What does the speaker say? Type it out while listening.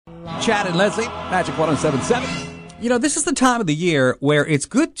Chad and Leslie, Magic 107.7. You know, this is the time of the year where it's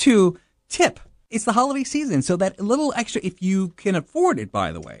good to tip. It's the holiday season, so that little extra, if you can afford it,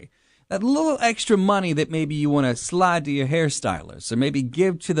 by the way, that little extra money that maybe you want to slide to your hairstylist or maybe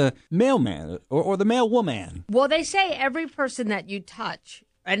give to the mailman or the mailwoman. Well, they say every person that you touch,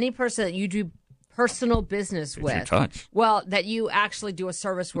 any person that you do personal business with, well, that you actually do a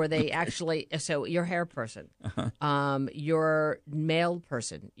service where they actually, so your hair person, your mail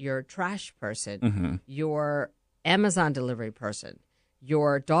person, your trash person, your Amazon delivery person,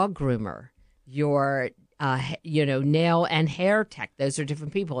 your dog groomer, your nail and hair tech. Those are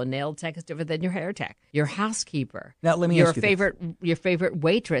different people. A nail tech is different than your hair tech. Your housekeeper. Now, let me ask you your favorite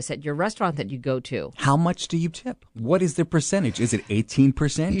waitress at your restaurant that you go to. How much do you tip? What is the percentage? Is it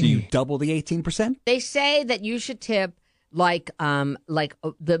 18%? Do you double the 18%? They say that you should tip like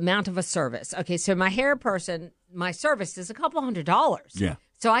the amount of a service. Okay, so my hair person, my service is a couple $100. Yeah.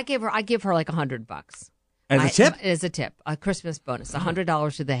 So I give her like $100. As a tip? As a tip, a Christmas bonus,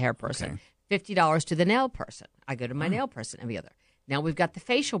 $100 to the hair person. Okay. $50 to the nail person. I go to my nail person every other. Now we've got the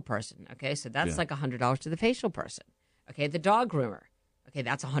facial person. Okay, so that's like $100 to the facial person. Okay, the dog groomer. Okay,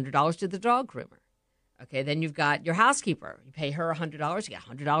 that's $100 to the dog groomer. Okay, then you've got your housekeeper. You pay her $100. You get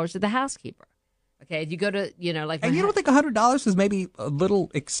 $100 to the housekeeper. Okay, you go to, And you don't think $100 is maybe a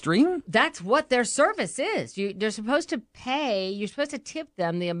little extreme? That's what their service is. They're supposed to pay, you're supposed to tip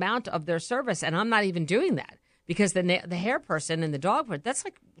them the amount of their service, and I'm not even doing that. Because the hair person and the dog person, that's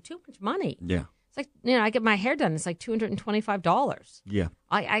like too much money. Yeah. It's like, I get my hair done. It's like $225. Yeah.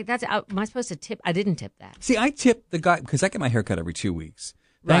 Am I supposed to tip? I didn't tip that. See, I tip the guy because I get my hair cut every 2 weeks.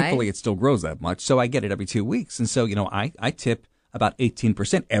 Thankfully, it still grows that much, so I get it every 2 weeks. And so, I tip about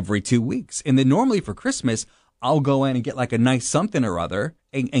 18% every 2 weeks. And then normally for Christmas, I'll go in and get like a nice something or other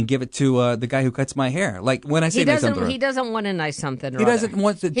and give it to the guy who cuts my hair. Like when I say nice something, he doesn't want a nice something. He doesn't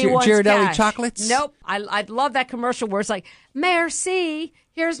want the Ghirardelli chocolates. Nope. I'd love that commercial where it's like, Merci,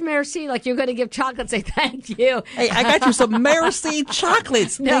 here's Merci. Like you're going to give chocolate. Say thank you. Hey, I got you some Merci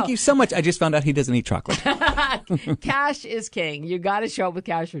chocolates. No. Thank you so much. I just found out he doesn't eat chocolate. Cash is king. You got to show up with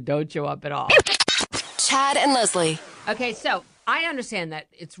cash or don't show up at all. Chad and Leslie. Okay, so I understand that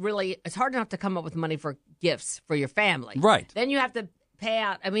it's hard enough to come up with money for gifts for your family. Right. Then you have to pay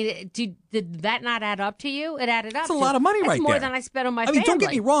out. I mean, did that not add up to you? It added up. That's a lot of money right there. That's more than I spent on my family. Don't get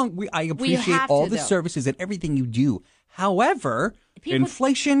me wrong. I appreciate all the services and everything you do. However,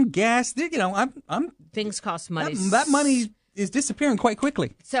 inflation, gas, things cost money. That money is disappearing quite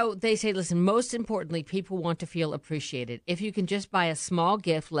quickly. So they say, listen, most importantly, people want to feel appreciated. If you can just buy a small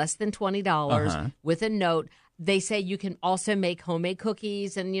gift, less than $20, with a note, they say you can also make homemade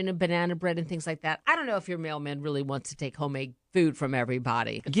cookies and, banana bread and things like that. I don't know if your mailman really wants to take homemade food from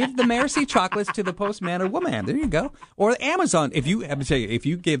everybody. Give the Merci chocolates to the postman or woman. There you go. Or Amazon. If you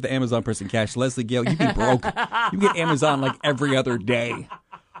give the Amazon person cash, Leslie Gale, you'd be broke. You get Amazon like every other day.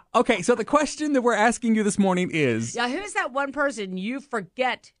 Okay, so the question that we're asking you this morning is... Yeah, who's that one person you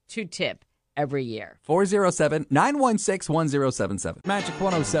forget to tip every year? 407-916-1077. Magic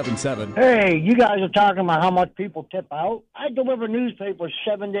 107.7. Hey, you guys are talking about how much people tip out. I deliver newspapers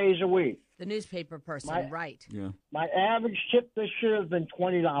 7 days a week. The newspaper person, right. Yeah. My average tip this year has been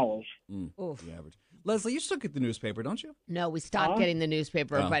 $20. Oof. The average. Leslie, you still get the newspaper, don't you? No, we stopped getting the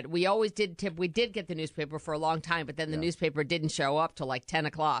newspaper, but we always did tip. We did get the newspaper for a long time, but then the newspaper didn't show up till like 10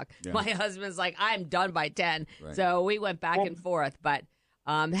 o'clock. Yeah. My husband's like, I'm done by 10. Right. So we went back and forth, but...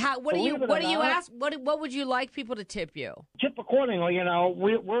 what do you ask? What would you like people to tip you? Tip accordingly.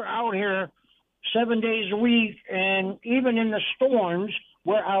 We're out here 7 days a week, and even in the storms,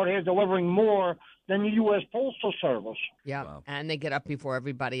 we're out here delivering more than the U.S. Postal Service. Yeah, wow. And they get up before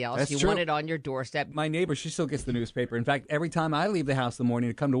everybody else. That's you true. Want it on your doorstep. My neighbor, she still gets the newspaper. In fact, every time I leave the house in the morning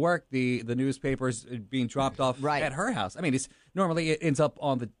to come to work, the newspaper's being dropped off at her house. I mean, it ends up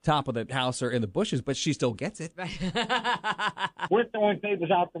on the top of the house or in the bushes, but she still gets it. We're throwing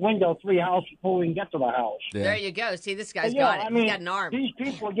papers out the window 3 houses before we can get to the house. Yeah. There you go. See, this guy's got it. He's got an arm. These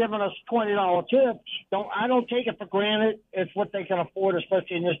people are giving us $20 tips. I don't take it for granted. It's what they can afford,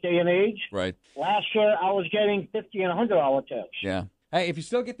 especially in this day and age. Right. Last year, I was getting $50 and $100 tips. Yeah. Hey, if you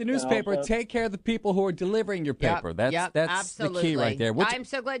still get the newspaper, take care of the people who are delivering your paper. That's absolutely. The key right there. I'm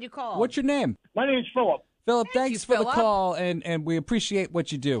so glad you called. What's your name? My name's Philip. Philip, thanks for the call, and we appreciate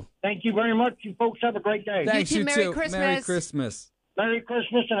what you do. Thank you very much. You folks have a great day. Thanks, you too. Merry Christmas. Merry Christmas. Merry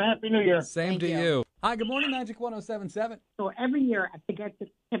Christmas and Happy New Year. Same to you. Hi, good morning, Magic 107.7. So every year I forget to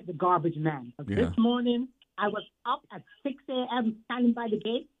tip the garbage man. But this morning I was up at 6 a.m. standing by the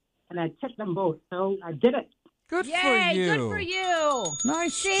gate, and I tipped them both. So I did it. Good Yay, for you. good for you.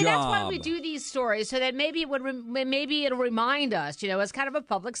 Nice See, job. that's why we do these stories, so that maybe maybe it'll remind us, as kind of a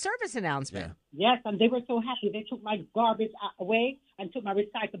public service announcement. Yes, and they were so happy. They took my garbage away and took my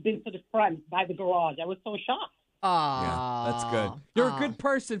recycle bin to the front by the garage. I was so shocked. Oh, yeah, that's good. You're a good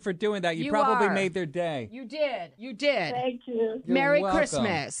person for doing that. You probably made their day. You did. You did. Thank you. Merry welcome.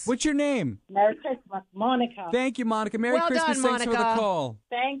 Christmas. What's your name? Merry Christmas, Monica. Thank you, Monica. Merry Well Christmas. done, Thanks for the Monica. call.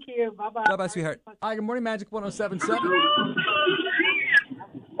 Thank you. Bye-bye. Bye-bye, sweetheart. Hi, good morning, Magic 107.7.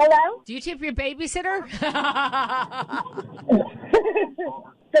 Hello? Do you tip your babysitter?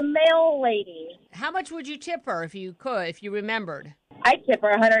 The mail lady. How much would you tip her if you remembered? I tip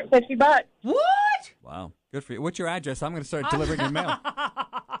her $150. What? Wow. Good for you. What's your address? I'm going to start delivering your mail.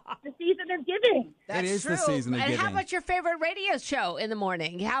 The season of giving. That's It is true. the season of and giving. how about your favorite radio show in the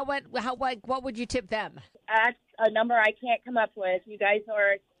morning? What would you tip them? That's a number I can't come up with. You guys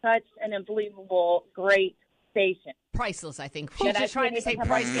are such an unbelievable, great station. Priceless, I think. Should She's I just trying to say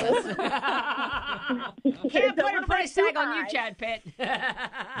priceless. Can't put a price tag on you, Chad Pitt.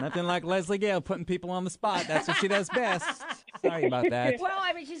 Nothing like Leslie Gale putting people on the spot. That's what she does best. Sorry about that. Well,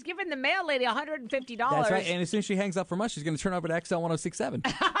 I mean, she's giving the mail lady $150. That's right. And as soon as she hangs up from us, she's going to turn over to XL 1067.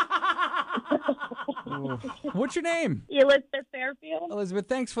 What's your name? Elizabeth Fairfield. Elizabeth,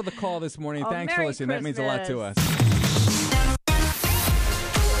 thanks for the call this morning. Oh, Thanks for Merry listening. That means a lot to Christmas. us.